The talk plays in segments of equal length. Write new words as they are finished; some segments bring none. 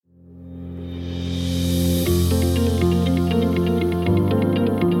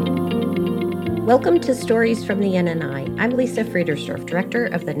Welcome to Stories from the NNI. I'm Lisa Friedersdorf, Director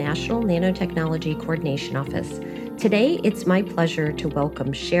of the National Nanotechnology Coordination Office. Today, it's my pleasure to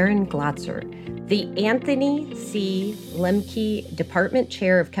welcome Sharon Glotzer, the Anthony C. Lemke Department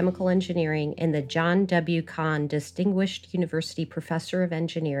Chair of Chemical Engineering and the John W. Kahn Distinguished University Professor of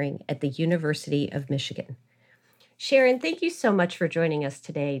Engineering at the University of Michigan. Sharon, thank you so much for joining us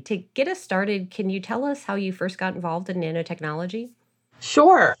today. To get us started, can you tell us how you first got involved in nanotechnology?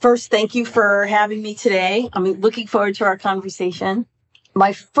 Sure. First, thank you for having me today. I'm looking forward to our conversation.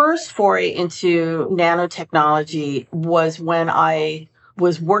 My first foray into nanotechnology was when I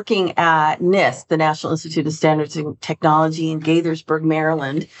was working at NIST, the National Institute of Standards and Technology in Gaithersburg,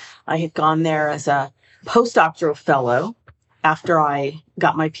 Maryland. I had gone there as a postdoctoral fellow after I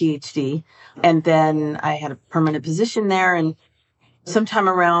got my PhD. And then I had a permanent position there. And sometime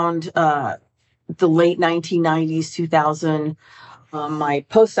around the late 1990s, 2000, my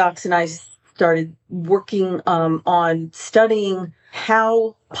postdocs and I started working on studying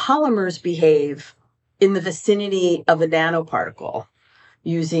how polymers behave in the vicinity of a nanoparticle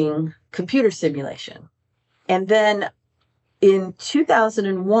using computer simulation. And then in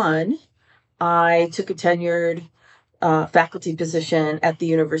 2001, I took a tenured faculty position at the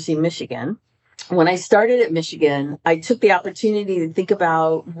University of Michigan. When I started at Michigan, I took the opportunity to think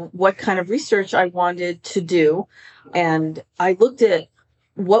about what kind of research I wanted to do. And I looked at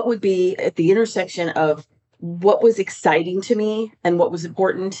what would be at the intersection of what was exciting to me and what was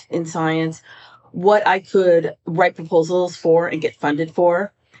important in science, what I could write proposals for and get funded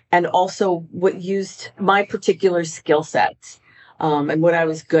for, and also what used my particular skill sets and what I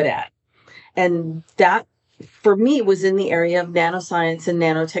was good at. And that, for me, was in the area of nanoscience and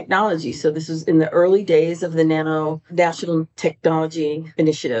nanotechnology. So this was in the early days of the National Technology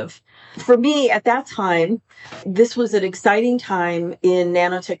Initiative. For me, at that time, this was an exciting time in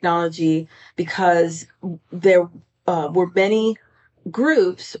nanotechnology because there were many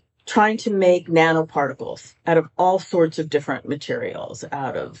groups trying to make nanoparticles out of all sorts of different materials,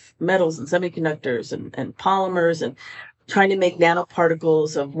 out of metals and semiconductors and polymers, and trying to make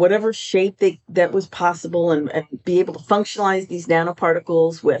nanoparticles of whatever shape that was possible and be able to functionalize these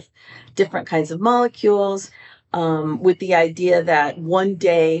nanoparticles with different kinds of molecules, with the idea that one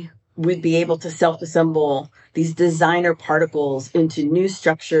day we'd be able to self-assemble these designer particles into new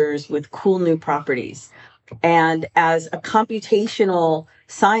structures with cool new properties. And as a computational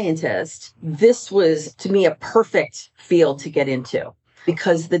scientist, this was, to me, a perfect field to get into,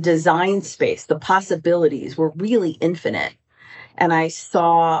 because the design space, the possibilities were really infinite. And I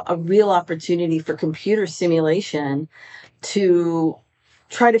saw a real opportunity for computer simulation to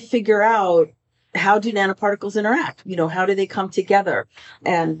try to figure out, how do nanoparticles interact? How do they come together?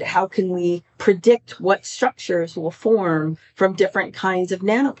 And how can we predict what structures will form from different kinds of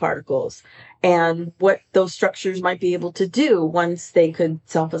nanoparticles and what those structures might be able to do once they could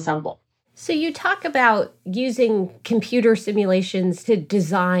self-assemble? So you talk about using computer simulations to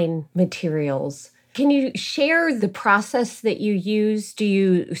design materials. Can you share the process that you use? Do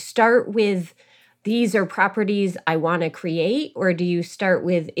you start with, these are properties I want to create, or do you start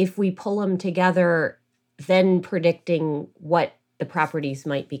with, if we pull them together, then predicting what the properties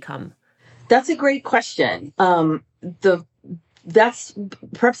might become? That's a great question. That's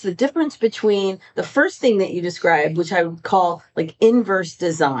perhaps the difference between the first thing that you described, which I would call like inverse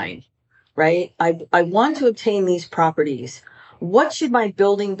design. Right? I want to obtain these properties. What should my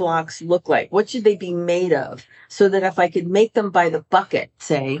building blocks look like? What should they be made of? So that if I could make them by the bucket,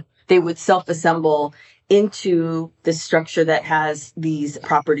 say, they would self-assemble into the structure that has these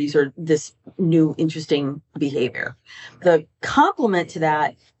properties or this new interesting behavior. The complement to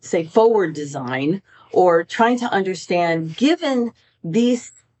that, say, forward design, or trying to understand, given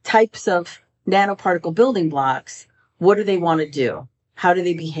these types of nanoparticle building blocks, what do they want to do? How do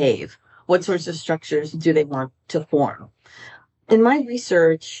they behave? What sorts of structures do they want to form? In my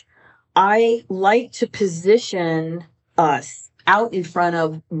research, I like to position us out in front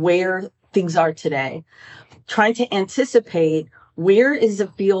of where things are today, trying to anticipate, where is the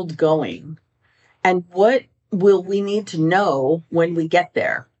field going and what will we need to know when we get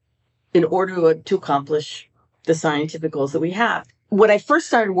there in order to accomplish the scientific goals that we have. When I first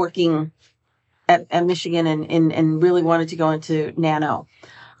started working at Michigan and really wanted to go into nano,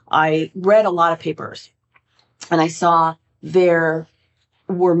 I read a lot of papers, and I saw there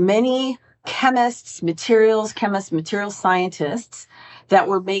were many material scientists that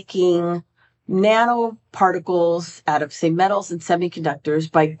were making nanoparticles out of, say, metals and semiconductors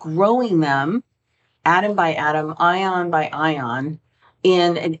by growing them atom by atom, ion by ion,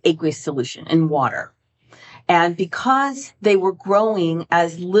 in an aqueous solution, in water. And because they were growing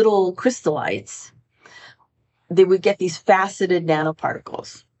as little crystallites, they would get these faceted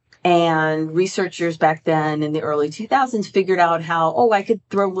nanoparticles. And researchers back then in the early 2000s figured out how, I could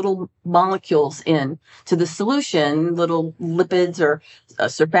throw little molecules in to the solution, little lipids or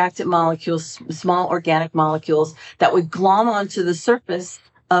surfactant molecules, small organic molecules that would glom onto the surface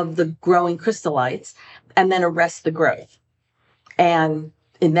of the growing crystallites and then arrest the growth. And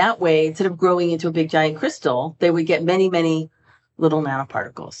in that way, instead of growing into a big giant crystal, they would get many, many little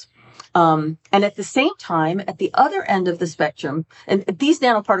nanoparticles. And at the same time, at the other end of the spectrum, and these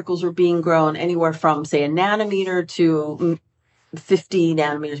nanoparticles were being grown anywhere from, say, a nanometer to 50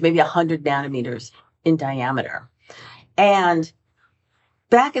 nanometers, maybe 100 nanometers in diameter. And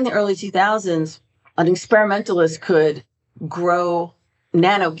back in the early 2000s, an experimentalist could grow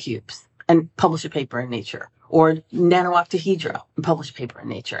nanocubes and publish a paper in Nature, or nanooctahedra and publish a paper in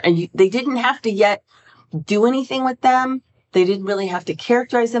Nature. And they didn't have to yet do anything with them. They didn't really have to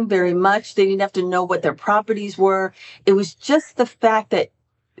characterize them very much. They didn't have to know what their properties were. It was just the fact that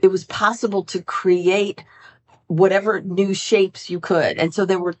it was possible to create whatever new shapes you could. And so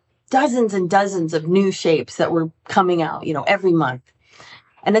there were dozens and dozens of new shapes that were coming out, every month.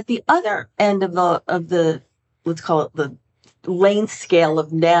 And at the other end of the let's call it the length scale of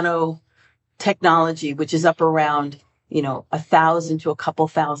nanotechnology, which is up around, 1,000 to a couple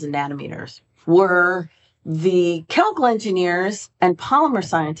thousand nanometers, were the chemical engineers and polymer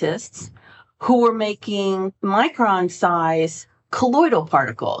scientists who were making micron size colloidal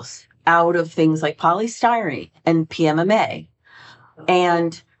particles out of things like polystyrene and PMMA.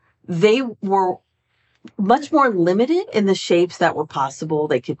 And they were much more limited in the shapes that were possible.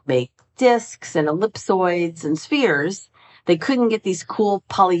 They could make discs and ellipsoids and spheres. They couldn't get these cool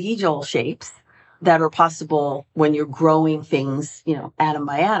polyhedral shapes that are possible when you're growing things, atom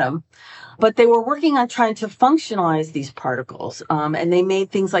by atom. But they were working on trying to functionalize these particles. And they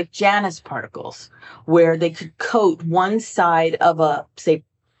made things like Janus particles, where they could coat one side of a, say,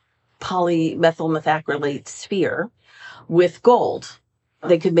 polymethyl methacrylate sphere with gold.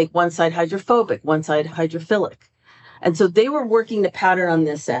 They could make one side hydrophobic, one side hydrophilic. And so they were working to pattern on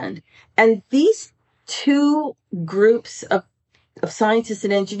this end. And these two groups of scientists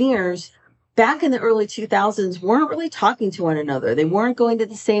and engineers back in the early 2000s weren't really talking to one another. They weren't going to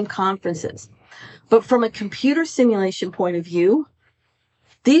the same conferences. But from a computer simulation point of view,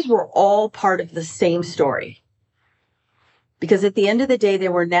 these were all part of the same story. Because at the end of the day, they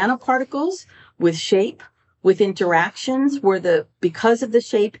were nanoparticles with shape, with interactions where because of the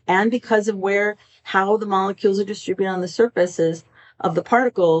shape and because of how the molecules are distributed on the surfaces of the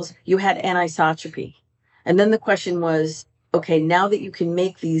particles, you had anisotropy. And then the question was, okay, now that you can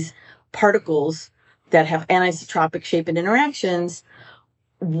make these particles that have anisotropic shape and interactions,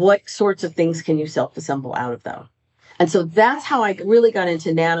 what sorts of things can you self-assemble out of them? And so that's how I really got into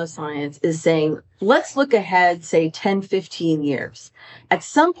nanoscience, is saying, let's look ahead, say 10, 15 years. At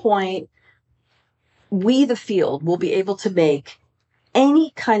some point, we, the field, will be able to make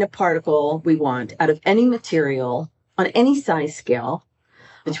any kind of particle we want out of any material on any size scale,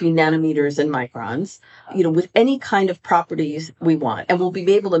 between nanometers and microns, with any kind of properties we want. And we'll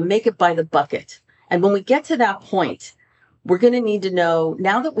be able to make it by the bucket. And when we get to that point, we're going to need to know,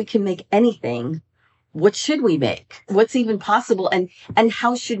 now that we can make anything, what should we make? What's even possible? And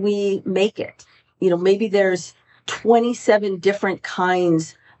how should we make it? Maybe there's 27 different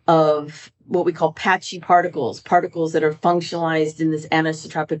kinds of what we call patchy particles that are functionalized in this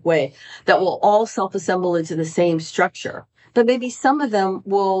anisotropic way that will all self-assemble into the same structure. But maybe some of them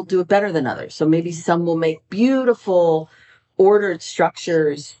will do it better than others. So maybe some will make beautiful ordered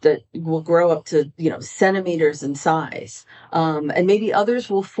structures that will grow up to, centimeters in size. And maybe others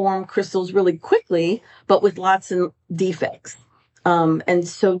will form crystals really quickly, but with lots of defects. And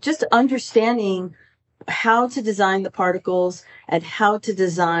so just understanding how to design the particles and how to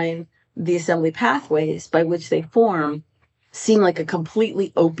design the assembly pathways by which they form seemed like a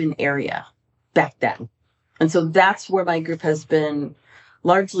completely open area back then. And so that's where my group has been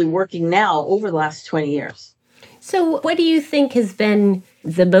largely working now over the last 20 years. So what do you think has been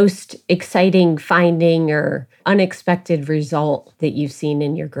the most exciting finding or unexpected result that you've seen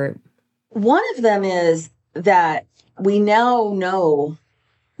in your group? One of them is that we now know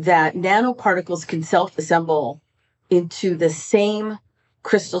that nanoparticles can self-assemble into the same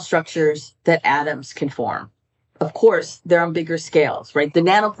crystal structures that atoms can form. Of course, they're on bigger scales, right? The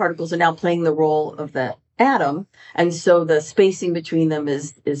nanoparticles are now playing the role of the atom, and so the spacing between them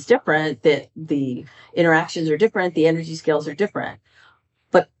is different, that the interactions are different, the energy scales are different,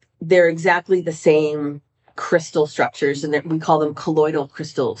 but they're exactly the same crystal structures, and we call them colloidal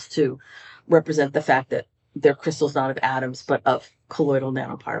crystals to represent the fact that they're crystals not of atoms, but of colloidal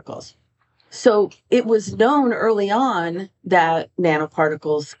nanoparticles. So it was known early on that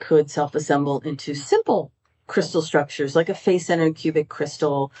nanoparticles could self-assemble into simple crystal structures, like a face-centered cubic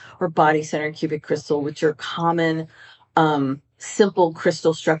crystal or body-centered cubic crystal, which are common simple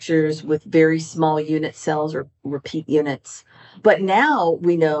crystal structures with very small unit cells or repeat units. But now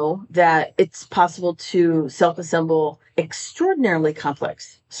we know that it's possible to self-assemble extraordinarily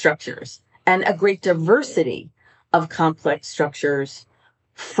complex structures and a great diversity of complex structures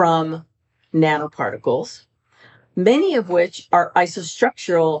from nanoparticles, many of which are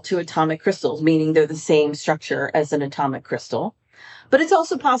isostructural to atomic crystals, meaning they're the same structure as an atomic crystal. But it's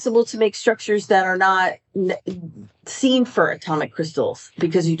also possible to make structures that are not seen for atomic crystals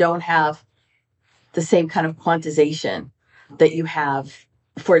because you don't have the same kind of quantization that you have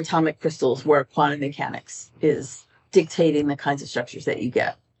for atomic crystals, where quantum mechanics is dictating the kinds of structures that you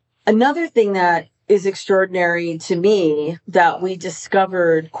get. Another thing that is extraordinary to me that we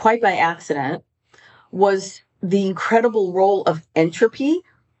discovered quite by accident was the incredible role of entropy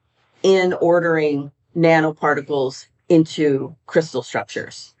in ordering nanoparticles into crystal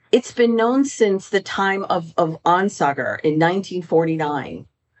structures. It's been known since the time of Onsager in 1949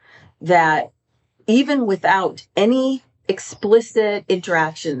 that even without any explicit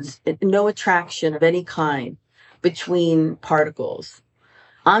interactions, no attraction of any kind between particles,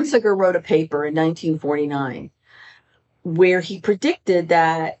 Onsager wrote a paper in 1949 where he predicted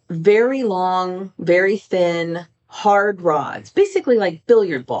that very long, very thin, hard rods, basically like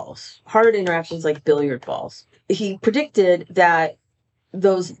billiard balls, hard interactions like billiard balls. He predicted that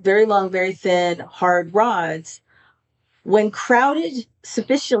those very long, very thin, hard rods, when crowded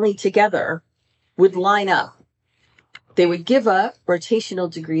sufficiently together, would line up. They would give up rotational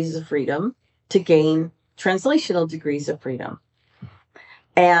degrees of freedom to gain translational degrees of freedom.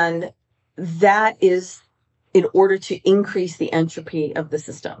 And that is in order to increase the entropy of the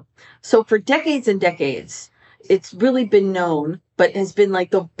system. So for decades and decades, it's really been known, but has been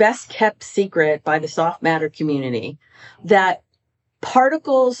like the best kept secret by the soft matter community, that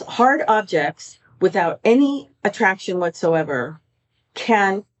particles, hard objects, without any attraction whatsoever,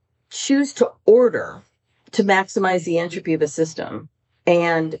 can choose to order to maximize the entropy of a system.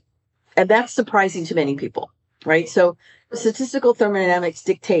 And that's surprising to many people, right? So statistical thermodynamics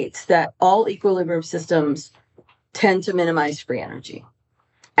dictates that all equilibrium systems tend to minimize free energy.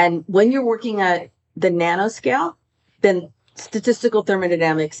 And when you're working at the nanoscale, then statistical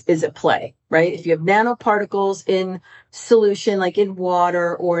thermodynamics is at play, right? If you have nanoparticles in solution, like in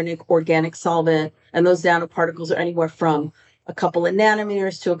water or in an organic solvent, and those nanoparticles are anywhere from a couple of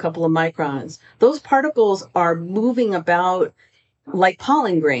nanometers to a couple of microns, those particles are moving about like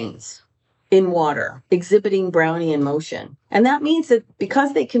pollen grains in water, exhibiting Brownian motion. And that means that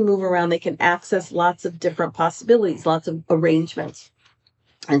because they can move around, they can access lots of different possibilities, lots of arrangements.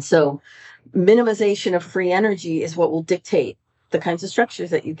 And so minimization of free energy is what will dictate the kinds of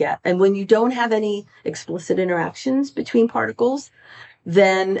structures that you get. And when you don't have any explicit interactions between particles,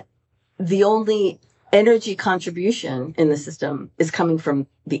 then the only energy contribution in the system is coming from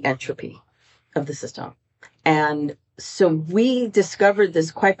the entropy of the system. And so we discovered this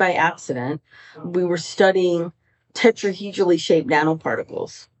quite by accident. We were studying tetrahedrally shaped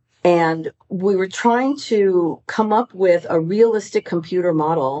nanoparticles, and we were trying to come up with a realistic computer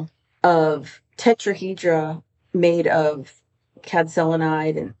model of tetrahedra made of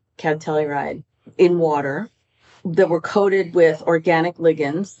cadselenide and cadtelluride in water that were coated with organic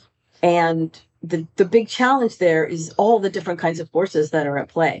ligands. And the big challenge there is all the different kinds of forces that are at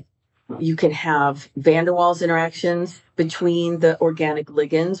play. You can have van der Waals interactions between the organic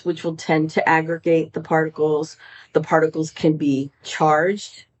ligands, which will tend to aggregate the particles. The particles can be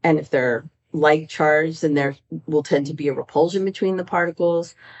charged, and if they're like charged, then there will tend to be a repulsion between the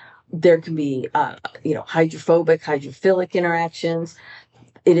particles. There can be, hydrophobic, hydrophilic interactions.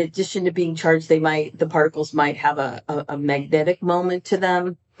 In addition to being charged, the particles might have a magnetic moment to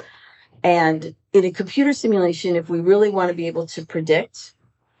them. And in a computer simulation, if we really want to be able to predict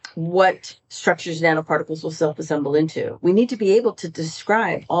what structures nanoparticles will self-assemble into, we need to be able to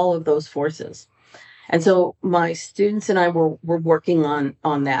describe all of those forces. And so my students and I were working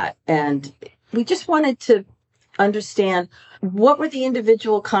on that. And we just wanted to understand what were the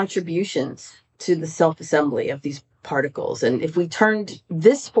individual contributions to the self-assembly of these particles. And if we turned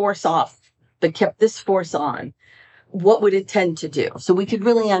this force off, but kept this force on, what would it tend to do? So we could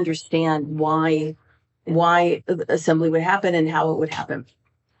really understand why assembly would happen and how it would happen.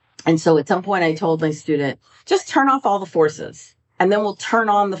 And so at some point I told my student, just turn off all the forces, and then we'll turn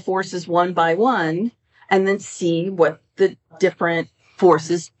on the forces one by one and then see what the different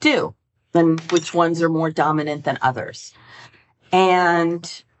forces do. and which ones are more dominant than others.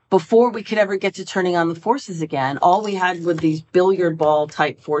 And before we could ever get to turning on the forces again, all we had were these billiard ball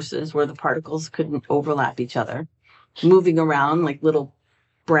type forces where the particles couldn't overlap each other, moving around like little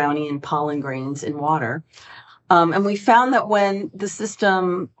Brownian pollen grains in water. And we found that when the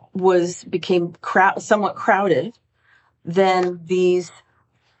system became somewhat crowded, then these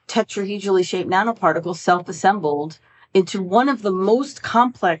tetrahedrally shaped nanoparticles self-assembled into one of the most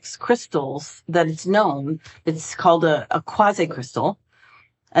complex crystals that is known. It's called a quasicrystal.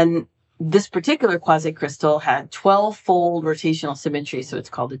 And this particular quasicrystal had 12-fold rotational symmetry, so it's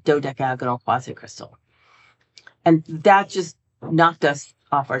called a dodecagonal quasicrystal. And that just knocked us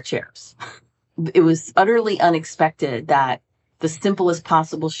off our chairs. It was utterly unexpected that the simplest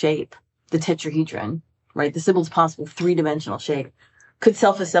possible shape, the tetrahedron, right, the simplest possible three-dimensional shape, could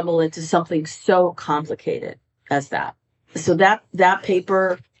self-assemble into something so complicated as that. So that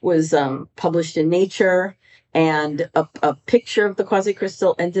paper was published in Nature, and a picture of the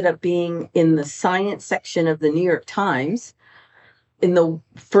quasicrystal ended up being in the science section of the New York Times in the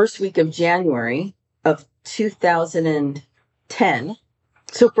first week of January of 2010.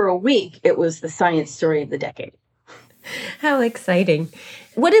 So for a week, it was the science story of the decade. How exciting.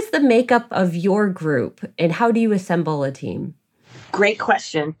 What is the makeup of your group, and how do you assemble a team? Great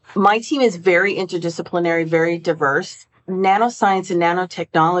question. My team is very interdisciplinary, very diverse. Nanoscience and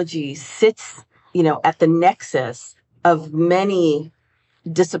nanotechnology sits, at the nexus of many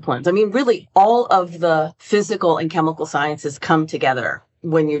disciplines. I mean, really, all of the physical and chemical sciences come together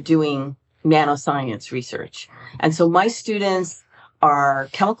when you're doing nanoscience research. And so my students are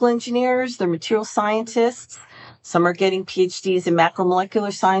chemical engineers, they're material scientists. Some are getting PhDs in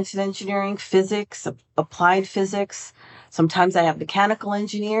macromolecular science and engineering, physics, applied physics. Sometimes I have mechanical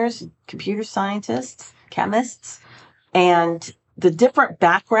engineers, computer scientists, chemists, and the different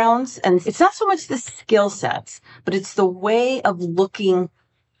backgrounds. And it's not so much the skill sets, but it's the way of looking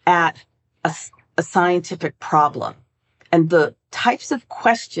at a scientific problem and the types of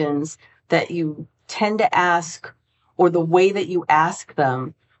questions that you tend to ask, or the way that you ask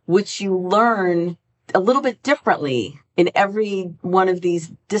them, which you learn a little bit differently in every one of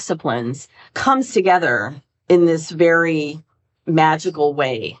these disciplines, comes together in this very magical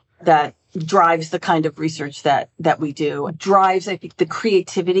way that drives the kind of research that we do. It drives, I think, the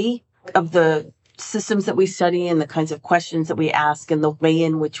creativity of the systems that we study and the kinds of questions that we ask and the way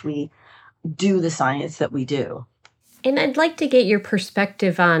in which we do the science that we do. And I'd like to get your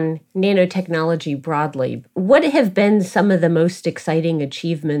perspective on nanotechnology broadly. What have been some of the most exciting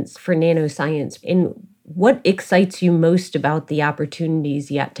achievements for nanoscience, and what excites you most about the opportunities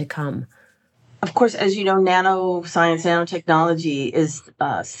yet to come? Of course, as you know, nanoscience, nanotechnology is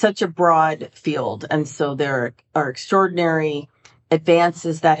such a broad field. And so there are extraordinary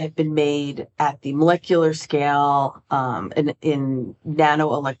advances that have been made at the molecular scale, in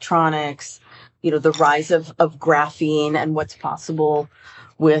nanoelectronics, the rise of graphene and what's possible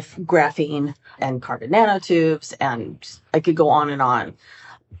with graphene and carbon nanotubes. And I could go on and on.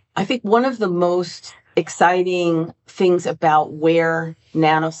 I think one of the most exciting things about where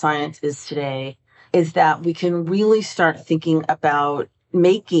nanoscience is today is that we can really start thinking about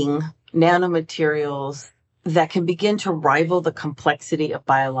making nanomaterials that can begin to rival the complexity of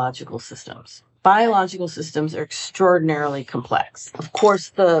biological systems. Biological systems are extraordinarily complex. Of course,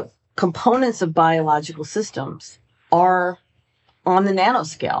 the components of biological systems are on the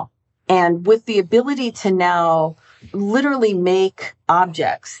nanoscale. And with the ability to now literally make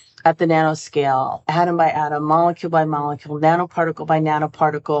objects at the nanoscale, atom by atom, molecule by molecule, nanoparticle by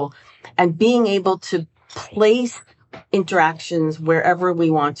nanoparticle, and being able to place interactions wherever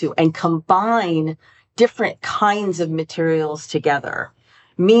we want to and combine different kinds of materials together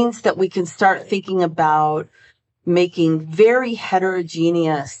means that we can start thinking about making very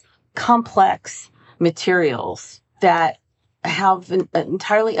heterogeneous, complex materials that have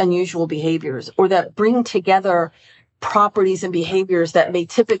entirely unusual behaviors, or that bring together properties and behaviors that may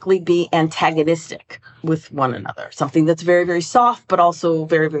typically be antagonistic with one another. Something that's very, very soft, but also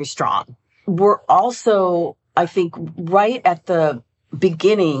very, very strong. We're also, I think, right at the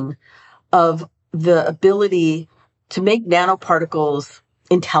beginning of the ability to make nanoparticles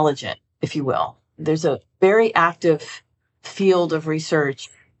intelligent, if you will. There's a very active field of research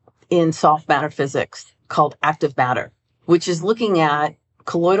in soft matter physics called active matter, which is looking at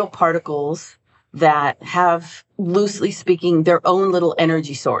colloidal particles that have, loosely speaking, their own little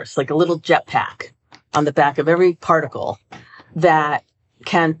energy source, like a little jetpack on the back of every particle that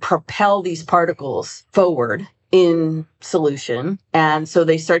can propel these particles forward in solution. And so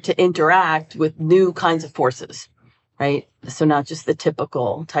they start to interact with new kinds of forces, right? So not just the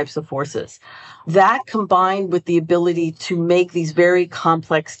typical types of forces. That combined with the ability to make these very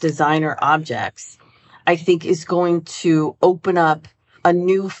complex designer objects, I think is going to open up a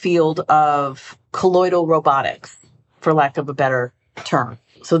new field of colloidal robotics, for lack of a better term.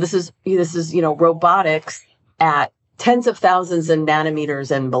 So this is, robotics at tens of thousands of nanometers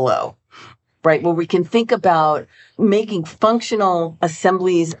and below, right? Where we can think about making functional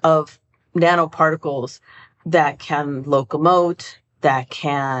assemblies of nanoparticles that can locomote, that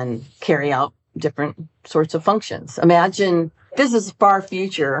can carry out different sorts of functions. Imagine, this is far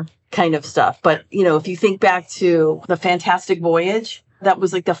future kind of stuff, but if you think back to The Fantastic Voyage, that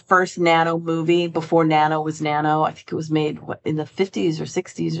was like the first nano movie before nano was nano. I think it was made in the 50s or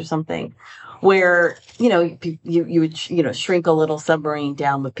 60s or something, where you would shrink a little submarine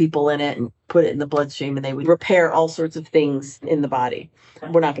down with people in it and put it in the bloodstream, and they would repair all sorts of things in the body.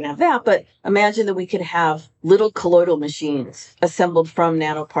 We're not going to have that, but imagine that we could have little colloidal machines assembled from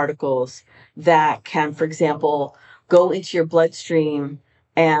nanoparticles that can, for example, go into your bloodstream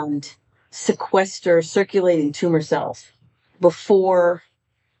and sequester circulating tumor cells before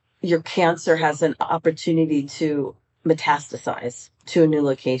your cancer has an opportunity to metastasize to a new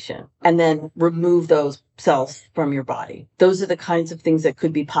location, and then remove those cells from your body. Those are the kinds of things that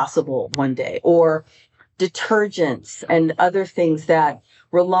could be possible one day. Or detergents and other things that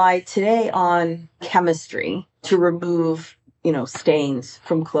rely today on chemistry to remove, stains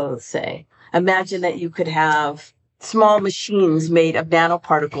from clothes, say. Imagine that you could have small machines made of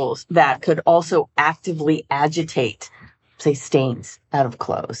nanoparticles that could also actively agitate, say, stains out of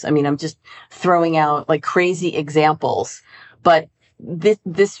clothes. I mean, I'm just throwing out like crazy examples, but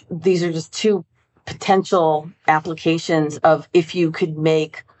these are just two potential applications of if you could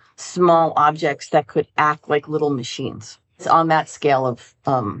make small objects that could act like little machines. It's on that scale of,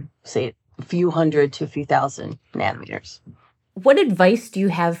 say, a few hundred to a few thousand nanometers. What advice do you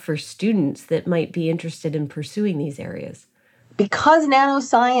have for students that might be interested in pursuing these areas? Because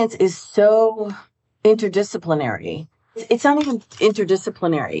nanoscience is so interdisciplinary, it's not even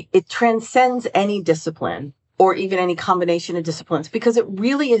interdisciplinary. It transcends any discipline or even any combination of disciplines, because it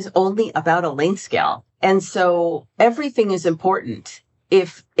really is only about a length scale. And so everything is important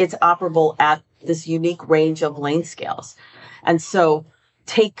if it's operable at this unique range of length scales. And so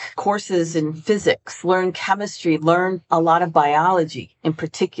take courses in physics, learn chemistry, learn a lot of biology in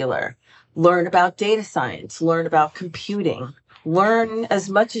particular, learn about data science, learn about computing, learn as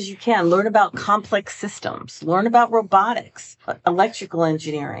much as you can, learn about complex systems, learn about robotics, electrical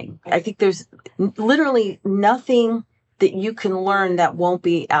engineering. I think there's literally nothing that you can learn that won't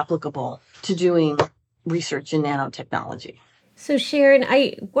be applicable to doing research in nanotechnology. So Sharon,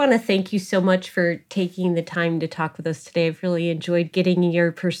 I want to thank you so much for taking the time to talk with us today. I've really enjoyed getting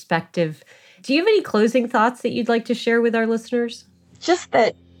your perspective. Do you have any closing thoughts that you'd like to share with our listeners? Just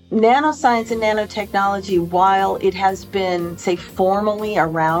that nanoscience and nanotechnology, while it has been, say, formally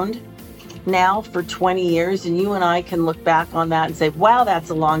around now for 20 years, and you and I can look back on that and say, wow, that's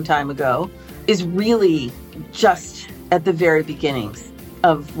a long time ago, is really just at the very beginnings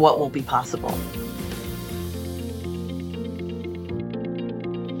of what will be possible.